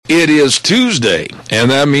It is Tuesday,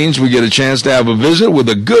 and that means we get a chance to have a visit with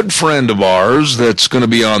a good friend of ours that's going to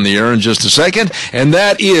be on the air in just a second, and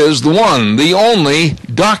that is the one, the only,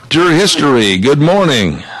 Dr. History. Good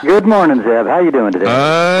morning. Good morning, Zeb. How you doing today?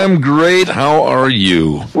 I'm great. How are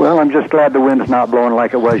you? Well, I'm just glad the wind's not blowing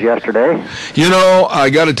like it was yesterday. You know, I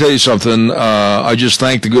got to tell you something. I just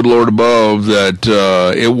thank the good Lord above that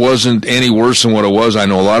it wasn't any worse than what it was. I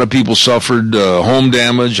know a lot of people suffered home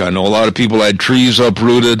damage. I know a lot of people had trees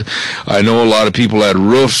uprooted. I know a lot of people had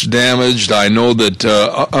roofs damaged. I know that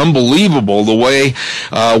unbelievable the way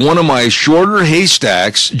one of my shorter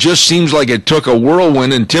haystacks just seems like it took a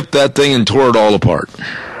whirlwind and tipped that thing and tore it all apart.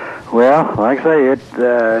 Well, like I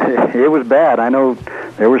say, it was bad. I know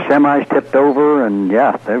there were semis tipped over, and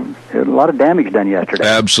yeah, there was a lot of damage done yesterday.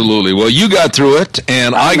 Absolutely. Well, you got through it,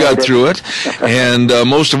 and I got through it, and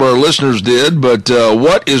most of our listeners did. But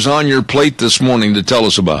what is on your plate this morning to tell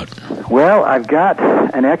us about? Well, I've got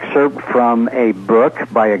an excerpt from a book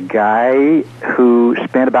by a guy who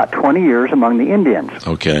spent about 20 years among the Indians.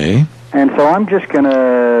 Okay. And so I'm just going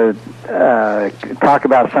to talk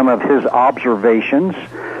about some of his observations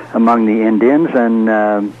among the Indians,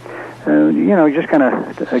 and just kind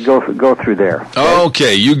of go through there.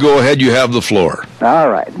 Okay, you go ahead. You have the floor. All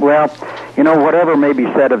right. Well, whatever may be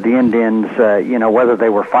said of the Indians, whether they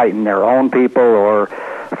were fighting their own people or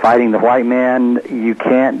fighting the white man, you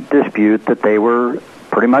can't dispute that they were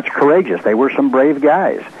pretty much courageous. They were some brave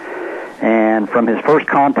guys. And from his first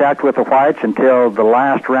contact with the whites until the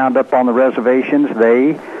last roundup on the reservations,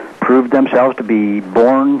 they proved themselves to be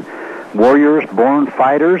born warriors, born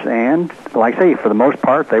fighters, and, like I say, for the most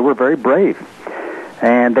part, they were very brave.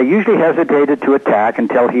 And they usually hesitated to attack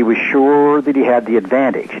until he was sure that he had the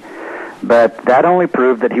advantage. But that only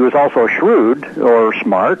proved that he was also shrewd or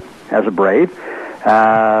smart as a brave.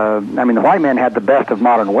 The white men had the best of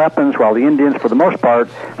modern weapons, while the Indians, for the most part,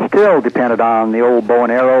 still depended on the old bow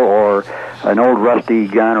and arrow or an old rusty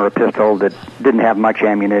gun or a pistol that didn't have much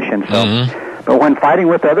ammunition. So, But when fighting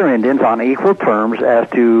with other Indians on equal terms as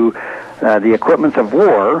to the equipments of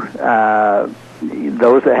war,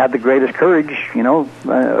 those that had the greatest courage,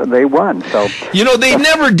 they won. So they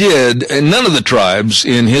never did, and none of the tribes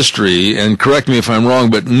in history, and correct me if I'm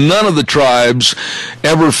wrong, but none of the tribes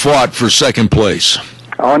ever fought for second place.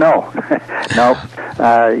 Oh, no. No.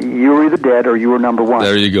 You were either dead or you were number one.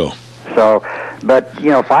 There you go. So, but,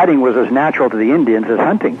 fighting was as natural to the Indians as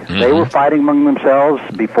hunting. They were fighting among themselves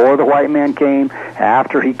before the white man came,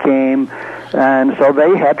 after he came, and so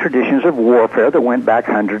they had traditions of warfare that went back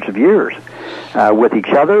hundreds of years with each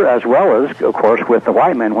other, as well as, of course, with the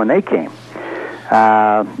white men when they came.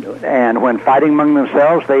 And when fighting among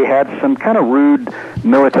themselves, they had some kind of rude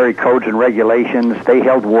military codes and regulations. They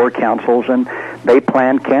held war councils, and they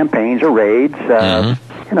planned campaigns or raids.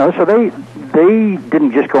 So they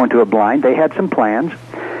didn't just go into it blind. They had some plans.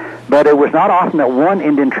 But it was not often that one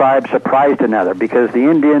Indian tribe surprised another, because the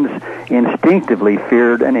Indians instinctively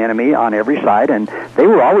feared an enemy on every side, and they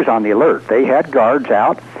were always on the alert. They had guards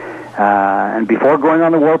out, and before going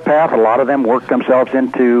on the warpath, a lot of them worked themselves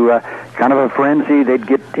into kind of a frenzy. They'd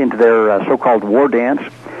get into their so-called war dance,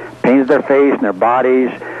 painted their face and their bodies,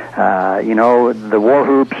 the war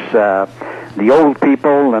hoops, the old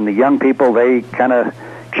people and the young people, they kind of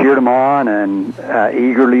cheered them on and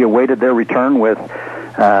eagerly awaited their return with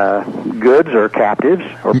goods or captives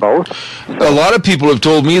or both. So, a lot of people have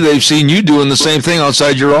told me they've seen you doing the same thing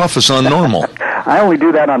outside your office on normal. I only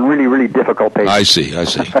do that on really, really difficult patients. I see.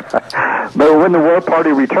 But when the war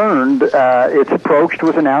party returned, its approach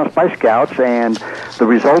was announced by scouts, and the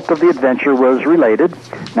result of the adventure was related.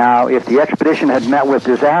 Now, if the expedition had met with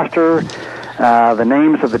disaster, the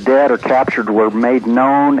names of the dead or captured were made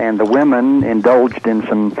known, and the women indulged in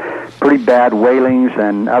some pretty bad wailings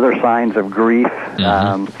and other signs of grief.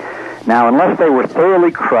 Now, unless they were thoroughly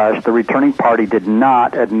crushed, the returning party did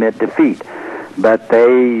not admit defeat. But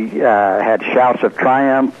they had shouts of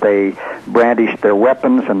triumph. They brandished their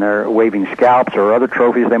weapons and their waving scalps or other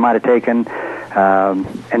trophies they might have taken.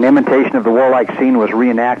 An imitation of the warlike scene was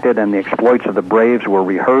reenacted, and the exploits of the braves were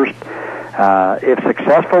rehearsed. If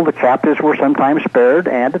successful, the captives were sometimes spared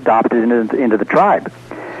and adopted into the tribe.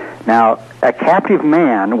 Now, a captive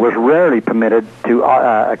man was rarely permitted to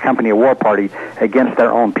accompany a war party against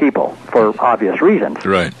their own people for obvious reasons.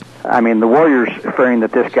 Right. I mean, the warriors, fearing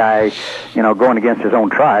that this guy, going against his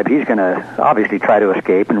own tribe, he's going to obviously try to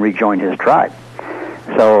escape and rejoin his tribe.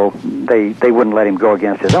 So they wouldn't let him go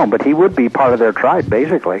against his own, but he would be part of their tribe,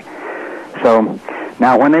 basically. So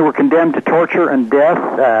now, when they were condemned to torture and death,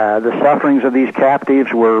 the sufferings of these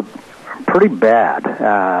captives were pretty bad.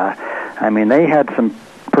 They had some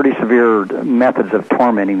pretty severe methods of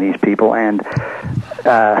tormenting these people, and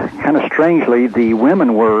kind of strangely, the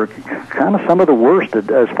women were kind of some of the worst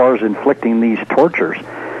as far as inflicting these tortures.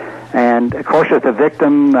 And, of course, if the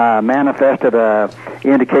victim manifested a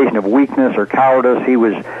indication of weakness or cowardice, he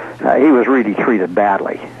was really treated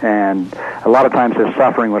badly. And a lot of times his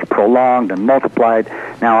suffering was prolonged and multiplied.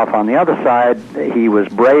 Now, if on the other side he was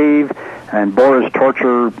brave and bore his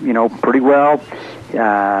torture, pretty well,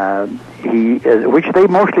 which they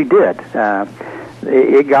mostly did,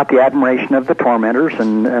 it got the admiration of the tormentors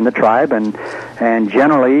and the tribe, and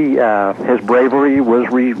generally his bravery was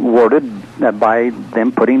rewarded by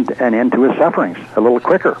them putting an end to his sufferings a little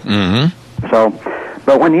quicker. Mm-hmm. So,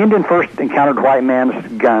 but when the Indian first encountered white man's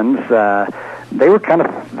guns, they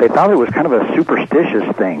thought it was kind of a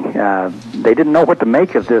superstitious thing. They didn't know what to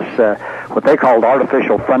make of this, what they called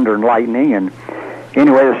artificial thunder and lightning. And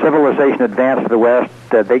anyway, as civilization advanced to the west,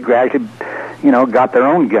 they gradually, got their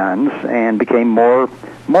own guns and became more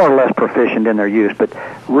or less proficient in their use, but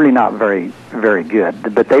really not very, very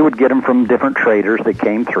good. But they would get them from different traders that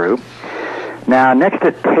came through. Now, next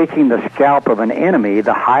to taking the scalp of an enemy,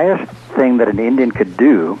 the highest thing that an Indian could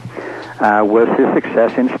do was his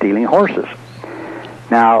success in stealing horses.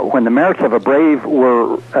 Now, when the merits of a brave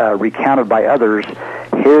were recounted by others,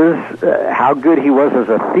 how good he was as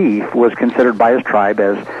a thief was considered by his tribe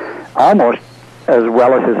as almost as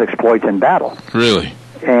well as his exploits in battle. Really?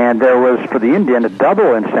 And there was, for the Indian, a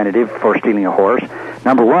double incentive for stealing a horse.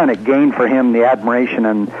 Number one, it gained for him the admiration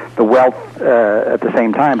and the wealth at the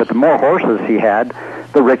same time, but the more horses he had,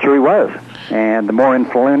 the richer he was, and the more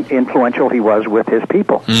influential he was with his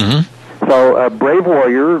people. Mm-hmm. So a brave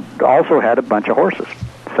warrior also had a bunch of horses.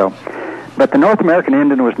 But the North American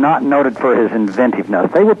Indian was not noted for his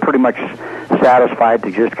inventiveness. They were pretty much satisfied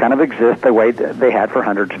to just kind of exist the way that they had for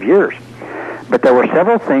hundreds of years. But there were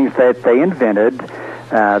several things that they invented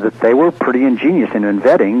that they were pretty ingenious in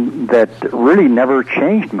inventing that really never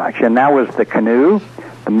changed much. And that was the canoe,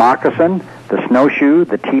 the moccasin, the snowshoe,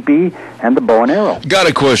 the teepee, and the bow and arrow. Got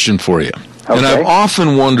a question for you. Okay. And I've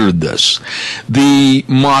often wondered this. The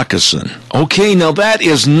moccasin. Okay, now that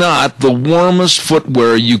is not the warmest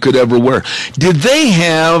footwear you could ever wear. Did they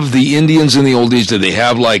have, the Indians in the old days, did they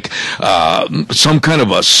have like some kind of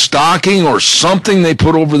a stocking or something they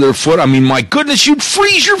put over their foot? I mean, my goodness, you'd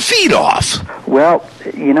freeze your feet off. Well,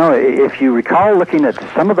 if you recall looking at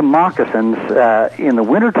some of the moccasins in the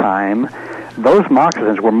wintertime, those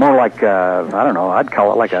moccasins were more like, I'd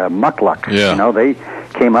call it like a muckluck. Yeah. They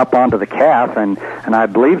came up onto the calf, and I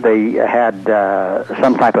believe they had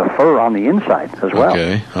some type of fur on the inside as well.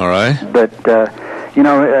 Okay, all right. But,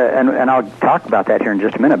 and I'll talk about that here in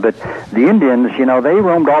just a minute, but the Indians, they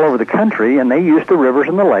roamed all over the country, and they used the rivers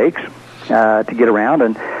and the lakes to get around,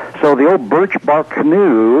 and so the old birch bark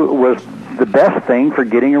canoe was the best thing for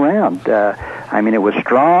getting around. It was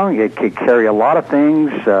strong. It could carry a lot of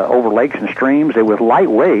things over lakes and streams. It was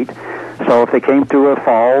lightweight, so if they came to a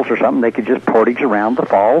falls or something, they could just portage around the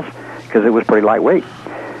falls because it was pretty lightweight.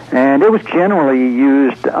 And it was generally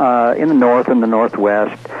used in the north and the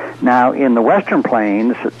northwest. Now, in the western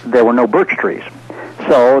plains, there were no birch trees,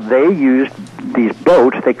 so they used these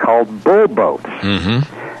boats they called bull boats.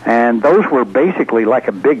 Mm-hmm. And those were basically like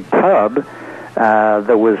a big tub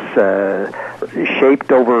that was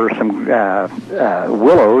shaped over some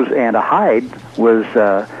willows, and a hide was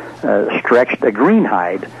stretched, a green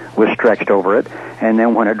hide was stretched over it, and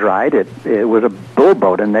then when it dried, it was a bull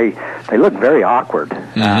boat, and they looked very awkward.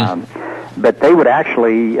 Mm-hmm. But they would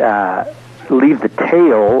actually leave the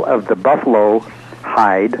tail of the buffalo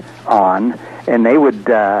hide on, and they would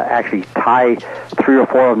actually tie 3 or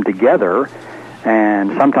 4 of them together,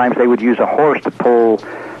 and sometimes they would use a horse to pull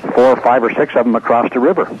 4 or 5 or 6 of them across the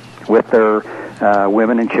river with their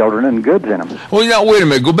women and children and goods in them. Well, now, wait a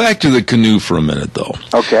minute. Go back to the canoe for a minute, though.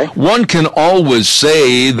 Okay. One can always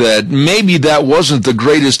say that maybe that wasn't the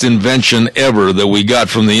greatest invention ever that we got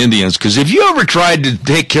from the Indians, because if you ever tried to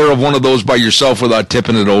take care of one of those by yourself without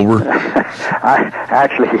tipping it over?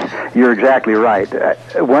 Actually, you're exactly right.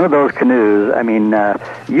 One of those canoes,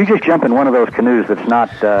 you just jump in one of those canoes that's not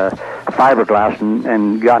fiberglass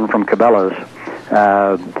and gotten from Cabela's.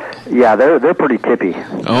 They're pretty tippy.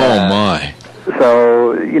 Oh, my.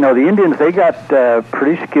 So, the Indians, they got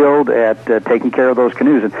pretty skilled at taking care of those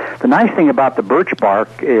canoes. And the nice thing about the birch bark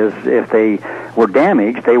is if they were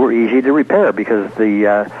damaged, they were easy to repair because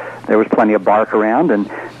there was plenty of bark around, and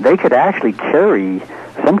they could actually carry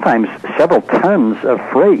sometimes several tons of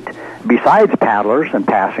freight besides paddlers and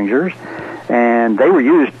passengers. And they were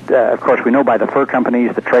used, of course, we know by the fur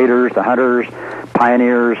companies, the traders, the hunters,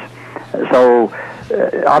 pioneers. So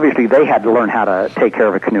obviously they had to learn how to take care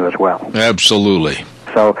of a canoe as well. Absolutely.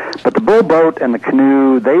 So, but the bull boat and the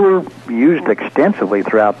canoe, they were used extensively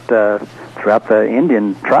throughout the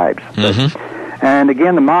Indian tribes. And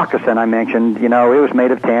again, the moccasin I mentioned, it was made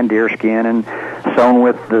of tanned deer skin and sewn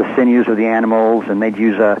with the sinews of the animals, and they'd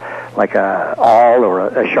use a awl or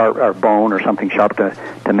a sharp or bone or something sharp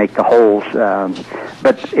to make the holes.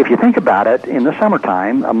 But if you think about it, in the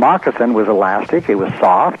summertime, a moccasin was elastic, it was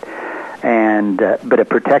soft, and but it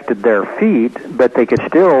protected their feet, but they could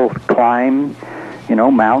still climb,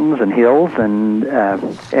 mountains and hills, and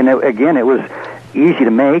it was easy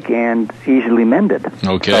to make and easily mended.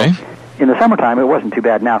 Okay. So, in the summertime, it wasn't too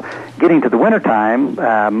bad. Now, getting to the wintertime,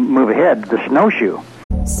 move ahead, the snowshoe.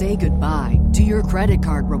 Say goodbye to your credit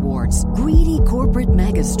card rewards. Greedy corporate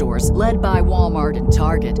mega stores, led by Walmart and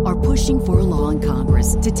Target, are pushing for a law in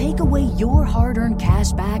Congress to take away your hard-earned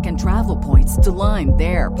cash back and travel points to line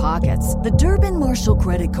their pockets. The Durbin-Marshall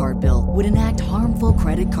credit card bill would enact harmful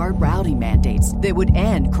credit card routing mandates that would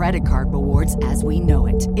end credit card rewards as we know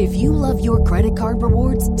it. If you love your credit card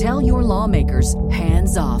rewards, tell your lawmakers,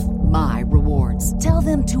 hands off my rewards. Tell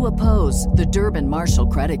them to oppose the Durbin-Marshall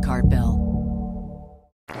credit card bill.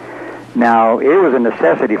 Now, it was a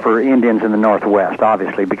necessity for Indians in the Northwest,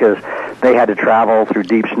 obviously, because they had to travel through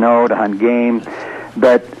deep snow to hunt game.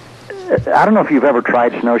 But I don't know if you've ever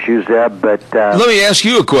tried snowshoes, Zeb, but... Let me ask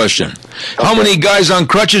you a question. Okay. How many guys on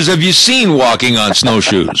crutches have you seen walking on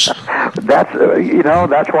snowshoes? That's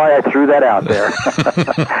why I threw that out there.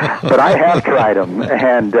 But I have tried them,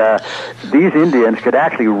 and these Indians could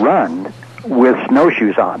actually run with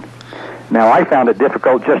snowshoes on. Now, I found it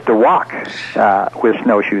difficult just to walk with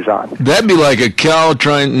snowshoes on. That'd be like a cow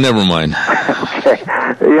trying... Never mind. Okay.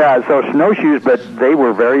 Yeah, so snowshoes, but they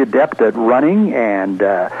were very adept at running and,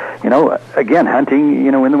 again, hunting,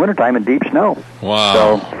 in the wintertime in deep snow. Wow.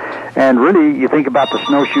 So, and really, you think about the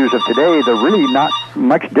snowshoes of today, they're really not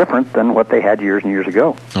much different than what they had years and years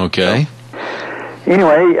ago. Okay.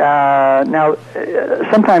 Anyway, now,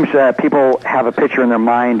 sometimes people have a picture in their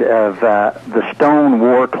mind of the stone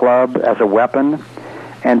war club as a weapon,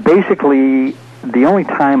 and basically the only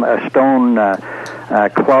time a stone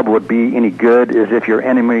club would be any good is if your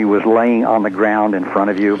enemy was laying on the ground in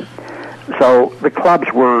front of you. So the clubs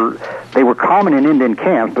were common in Indian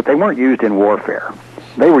camps, but they weren't used in warfare.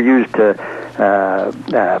 They were used to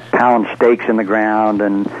pound stakes in the ground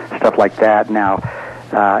and stuff like that. Now,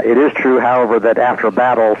 it is true, however, that after a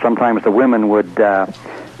battle, sometimes the women would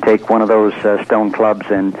take one of those stone clubs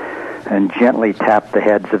and gently tap the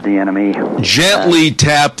heads of the enemy. Gently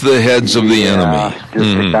tap the heads of the enemy.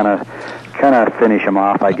 Just to kind of finish them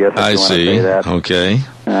off, I guess. I see. Say that. Okay.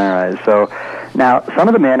 All right. So now, some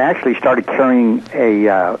of the men actually started carrying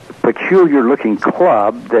a peculiar-looking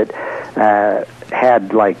club that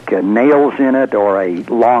had like nails in it or a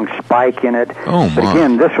long spike in it. Oh, my. But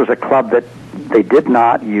again, this was a club that they did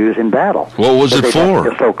not use in battle. What was it for?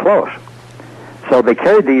 They so close. So they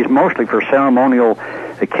carried these mostly for ceremonial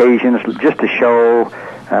occasions, just to show.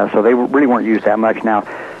 So they really weren't used that much now.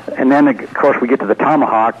 And then, of course, we get to the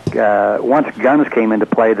tomahawk. Once guns came into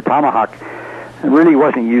play, the tomahawk really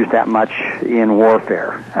wasn't used that much in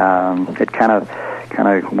warfare. It kind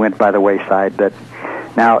of went by the wayside. But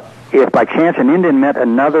now, if by chance an Indian met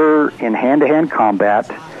another in hand-to-hand combat,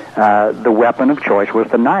 the weapon of choice was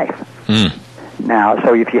the knife. Now,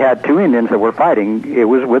 so if you had two Indians that were fighting, it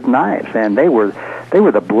was with knives, and they were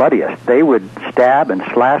the bloodiest. They would stab and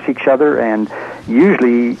slash each other, and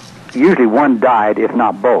usually one died, if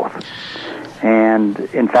not both. And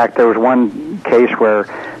in fact, there was one case where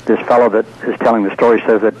this fellow that is telling the story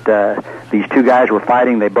says that these two guys were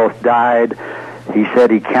fighting. They both died. He said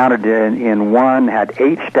he counted in one, had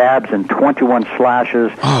 8 stabs and 21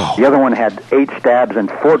 slashes. Oh. The other one had 8 stabs and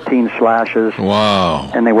 14 slashes. Wow.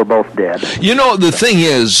 And they were both dead. The thing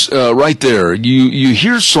is, right there, you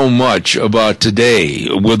hear so much about today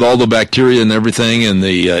with all the bacteria and everything and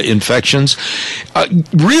the infections.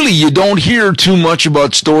 Really, you don't hear too much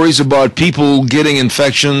about stories about people getting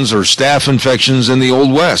infections or staph infections in the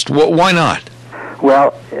Old West. Why not?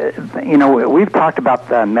 Well, we've talked about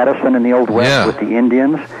medicine in the Old West with the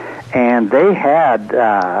Indians, and they had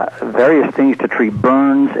various things to treat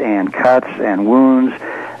burns and cuts and wounds,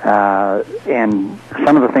 and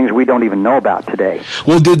some of the things we don't even know about today.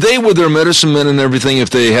 Well, did they, with their medicine men and everything,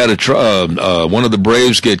 if they had one of the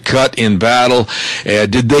braves get cut in battle,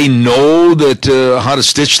 did they know that how to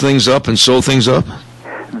stitch things up and sew things up?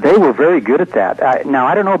 They were very good at that. Now,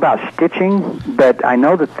 I don't know about stitching, but I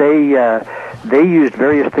know that they used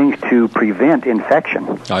various things to prevent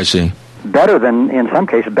infection. I see. In some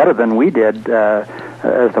cases, better than we did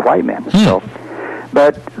as the white men. So,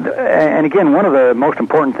 and again, one of the most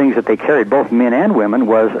important things that they carried, both men and women,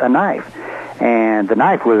 was a knife. and the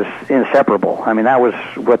knife was inseparable. I mean, that was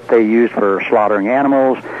what they used for slaughtering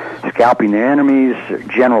animals, scalping their enemies,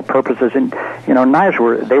 general purposes. And, knives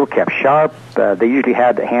were kept sharp. They usually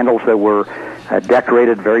had handles that were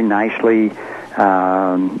decorated very nicely.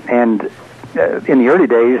 And in the early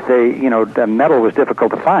days, the metal was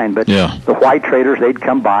difficult to find, but the white traders, they'd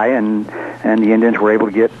come by, and the Indians were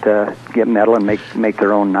able to get metal and make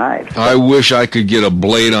their own knives. I wish I could get a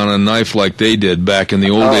blade on a knife like they did back in the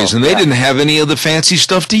old days, and they didn't have any of the fancy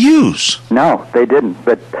stuff to use. No, they didn't,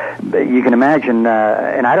 but you can imagine,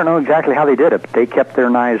 and I don't know exactly how they did it, but they kept their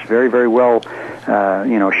knives very, very well,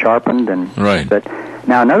 sharpened. Right. But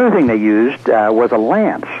now another thing they used was a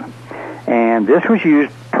lance, and this was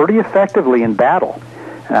used pretty effectively in battle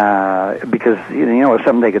because it was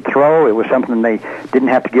something they could throw. It was something they didn't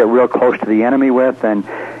have to get real close to the enemy with. And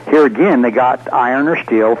here again, they got iron or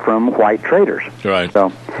steel from white traders. Right.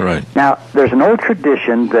 So now there's an old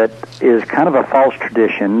tradition that is kind of a false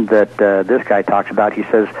tradition that this guy talks about. He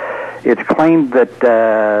says it's claimed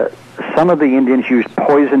that some of the Indians used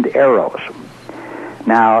poisoned arrows.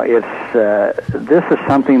 Now, this is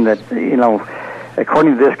something that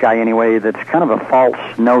according to this guy anyway, that's kind of a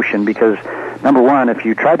false notion because, number one, if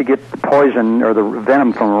you try to get the poison or the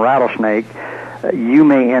venom from a rattlesnake, you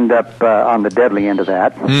may end up on the deadly end of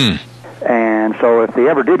that. And so if they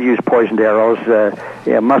ever did use poisoned arrows,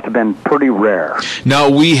 it must have been pretty rare. Now,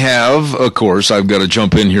 we have, of course, I've got to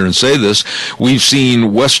jump in here and say this, we've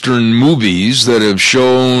seen Western movies that have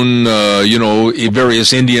shown,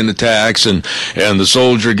 various Indian attacks, and the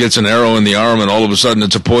soldier gets an arrow in the arm, and all of a sudden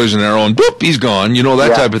it's a poison arrow, and boop, he's gone,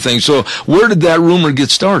 that type of thing. So where did that rumor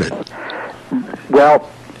get started? Well,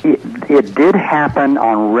 it did happen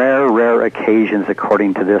on rare occasions,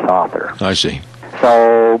 according to this author. I see.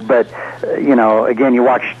 So, but, again, you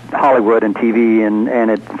watch Hollywood and TV,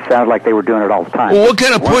 and it sounds like they were doing it all the time. Well, what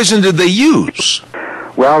kind of poison did they use?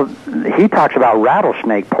 Well, he talks about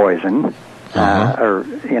rattlesnake poison,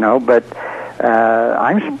 but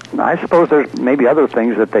I suppose there's maybe other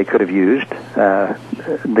things that they could have used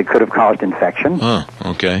that could have caused infection.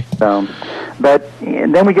 Okay. But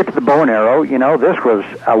then we get to the bow and arrow. This was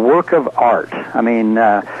a work of art. I mean,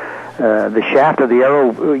 the shaft of the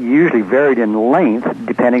arrow usually varied in length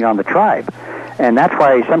depending on the tribe. And that's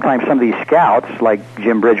why sometimes some of these scouts, like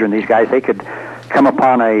Jim Bridger and these guys, they could come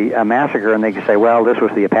upon a massacre and they could say, well, this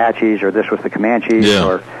was the Apaches or this was the Comanches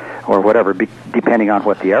or whatever, depending on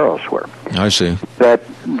what the arrows were. I see. But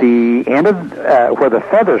the end of where the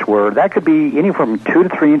feathers were, that could be anywhere from 2 to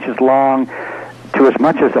 3 inches long to as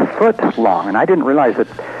much as a foot long. And I didn't realize that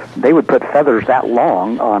they would put feathers that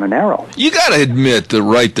long on an arrow. You got to admit that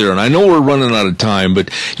right there, and I know we're running out of time, but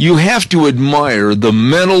you have to admire the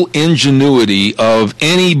mental ingenuity of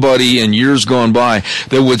anybody in years gone by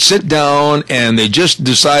that would sit down and they just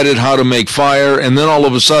decided how to make fire, and then all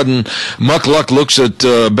of a sudden, Muck Luck looks at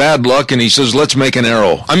Bad Luck and he says, let's make an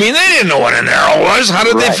arrow. I mean, they didn't know what an arrow was. How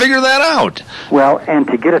did they figure that out? Well, and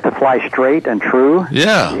to get it to fly straight and true,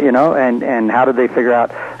 and how did they figure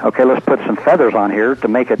out, okay, let's put some feathers on here to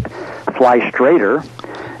make it fly straighter.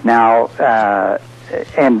 Now,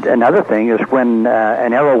 and another thing is when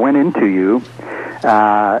an arrow went into you,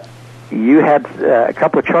 you had a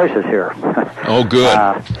couple of choices here. Oh, good.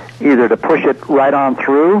 Either to push it right on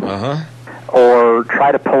through or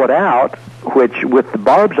try to pull it out, which with the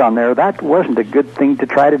barbs on there, that wasn't a good thing to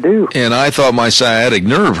try to do. And I thought my sciatic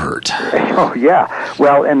nerve hurt. Oh, yeah.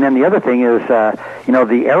 Well, and then the other thing is,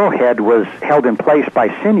 the arrowhead was held in place by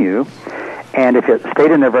sinew, and if it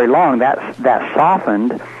stayed in there very long, that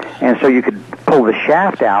softened, and so you could pull the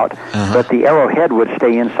shaft out, but the arrowhead would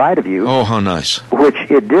stay inside of you. Oh, how nice. Which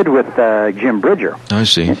it did with Jim Bridger. I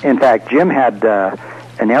see. In fact, Jim had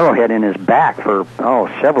an arrowhead in his back for,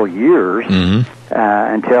 several years,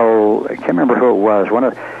 until, I can't remember who it was.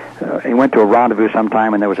 He went to a rendezvous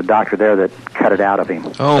sometime, and there was a doctor there that cut it out of him.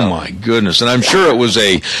 Oh, my goodness. And I'm sure it was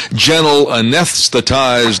a gentle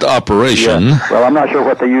anesthetized operation. Yeah. Well, I'm not sure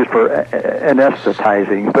what they used for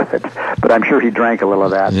anesthetizing, but I'm sure he drank a little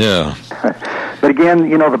of that. Yeah. But again,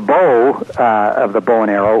 the bow of the bow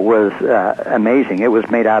and arrow was amazing. It was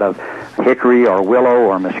made out of hickory or willow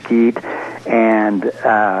or mesquite, and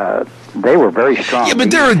they were very strong. Yeah,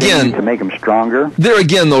 but there again, to make them stronger. There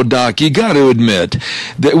again, though, Doc, you got to admit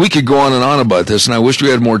that we could go on and on about this, and I wish we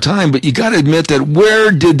had more time. But you got to admit that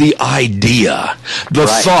where did the idea, the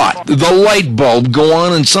thought, the light bulb go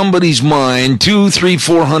on in somebody's mind 200, 300,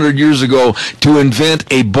 400 years ago to invent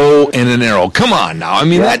a bow and an arrow? Come on, now. I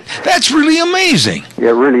mean, that's really amazing.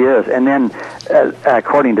 It really is. And then,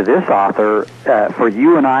 according to this author, for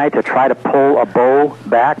you and I to try to pull a bow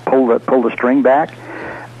back, pull the string back,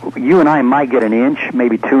 you and I might get an inch,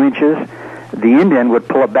 maybe 2 inches, the Indian would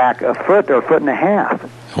pull it back a foot or a foot and a half.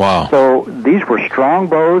 Wow. So these were strong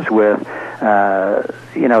bows with, the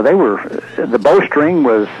bowstring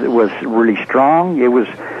was really strong. It was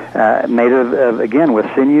made of again, with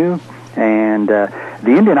sinew. And the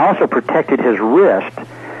Indian also protected his wrist.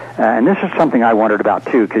 And this is something I wondered about,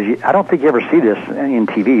 too, because I don't think you ever see this in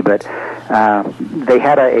TV, but they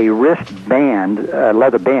had a wrist band,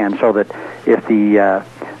 leather band, so that if the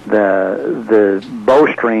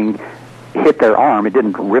bowstring hit their arm, it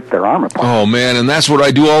didn't rip their arm apart. Oh, man, and that's what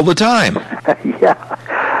I do all the time. Yeah.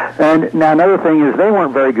 And now another thing is they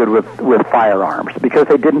weren't very good with firearms because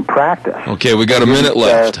they didn't practice. Okay, we got a minute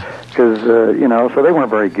left. Because, so they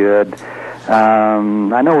weren't very good.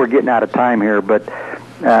 I know we're getting out of time here, but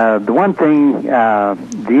the one thing, the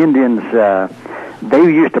Indians, they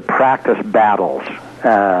used to practice battles,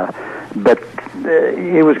 but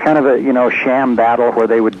it was kind of a, sham battle where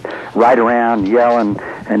they would ride around, yell,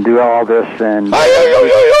 and do all this, and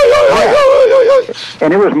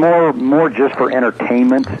and it was more just for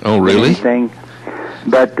entertainment. Oh, really? Than anything.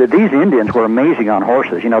 But these Indians were amazing on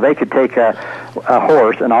horses. They could take a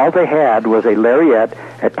horse, and all they had was a lariat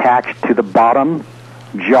attached to the bottom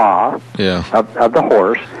jaw of the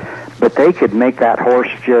horse, but they could make that horse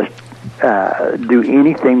just do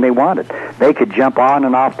anything they wanted. They could jump on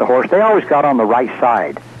and off the horse. They always got on the right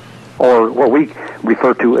side, or what we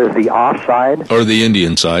refer to as the off side. Or the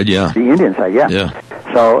Indian side, yeah. The Indian side, yeah.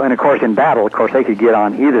 So, and of course in battle, they could get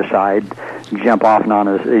on either side, jump off and on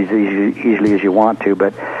as easily as you want to,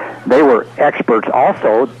 but they were experts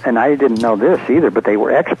also, and I didn't know this either, but they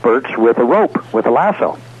were experts with a rope, with a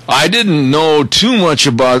lasso. I didn't know too much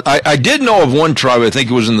about. I did know of one tribe. I think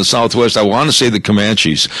it was in the Southwest. I want to say the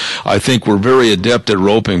Comanches. I think were very adept at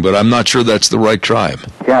roping, but I'm not sure that's the right tribe.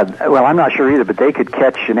 Yeah, well, I'm not sure either. But they could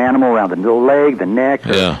catch an animal around the leg, the neck,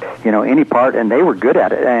 or, any part, and they were good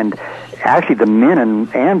at it. And actually, the men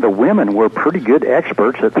and the women were pretty good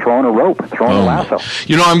experts at throwing a rope, throwing a lasso.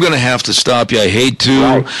 I'm going to have to stop you. I hate to.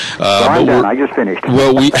 Right. I'm done. I just finished.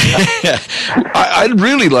 Well, I'd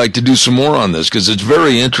really like to do some more on this because it's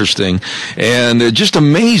very interesting, and it just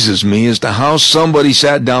amazes me as to how somebody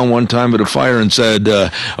sat down one time at a fire and said,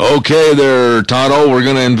 "Okay, there, Tonto, we're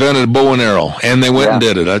going to invent a bow and arrow," and they went and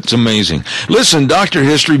did it. That's amazing. Listen, Dr.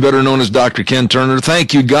 History, better known as Dr. Ken Turner,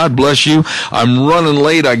 thank you. God bless you. I'm running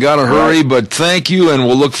late. I got to hurry, but thank you, and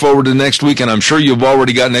we'll look forward to next week, and I'm sure you've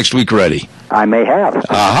already got next week ready. I may have.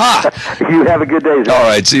 Aha! You have a good day, Zach. All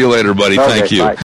right, see you later, buddy. Okay, thank you. Bye.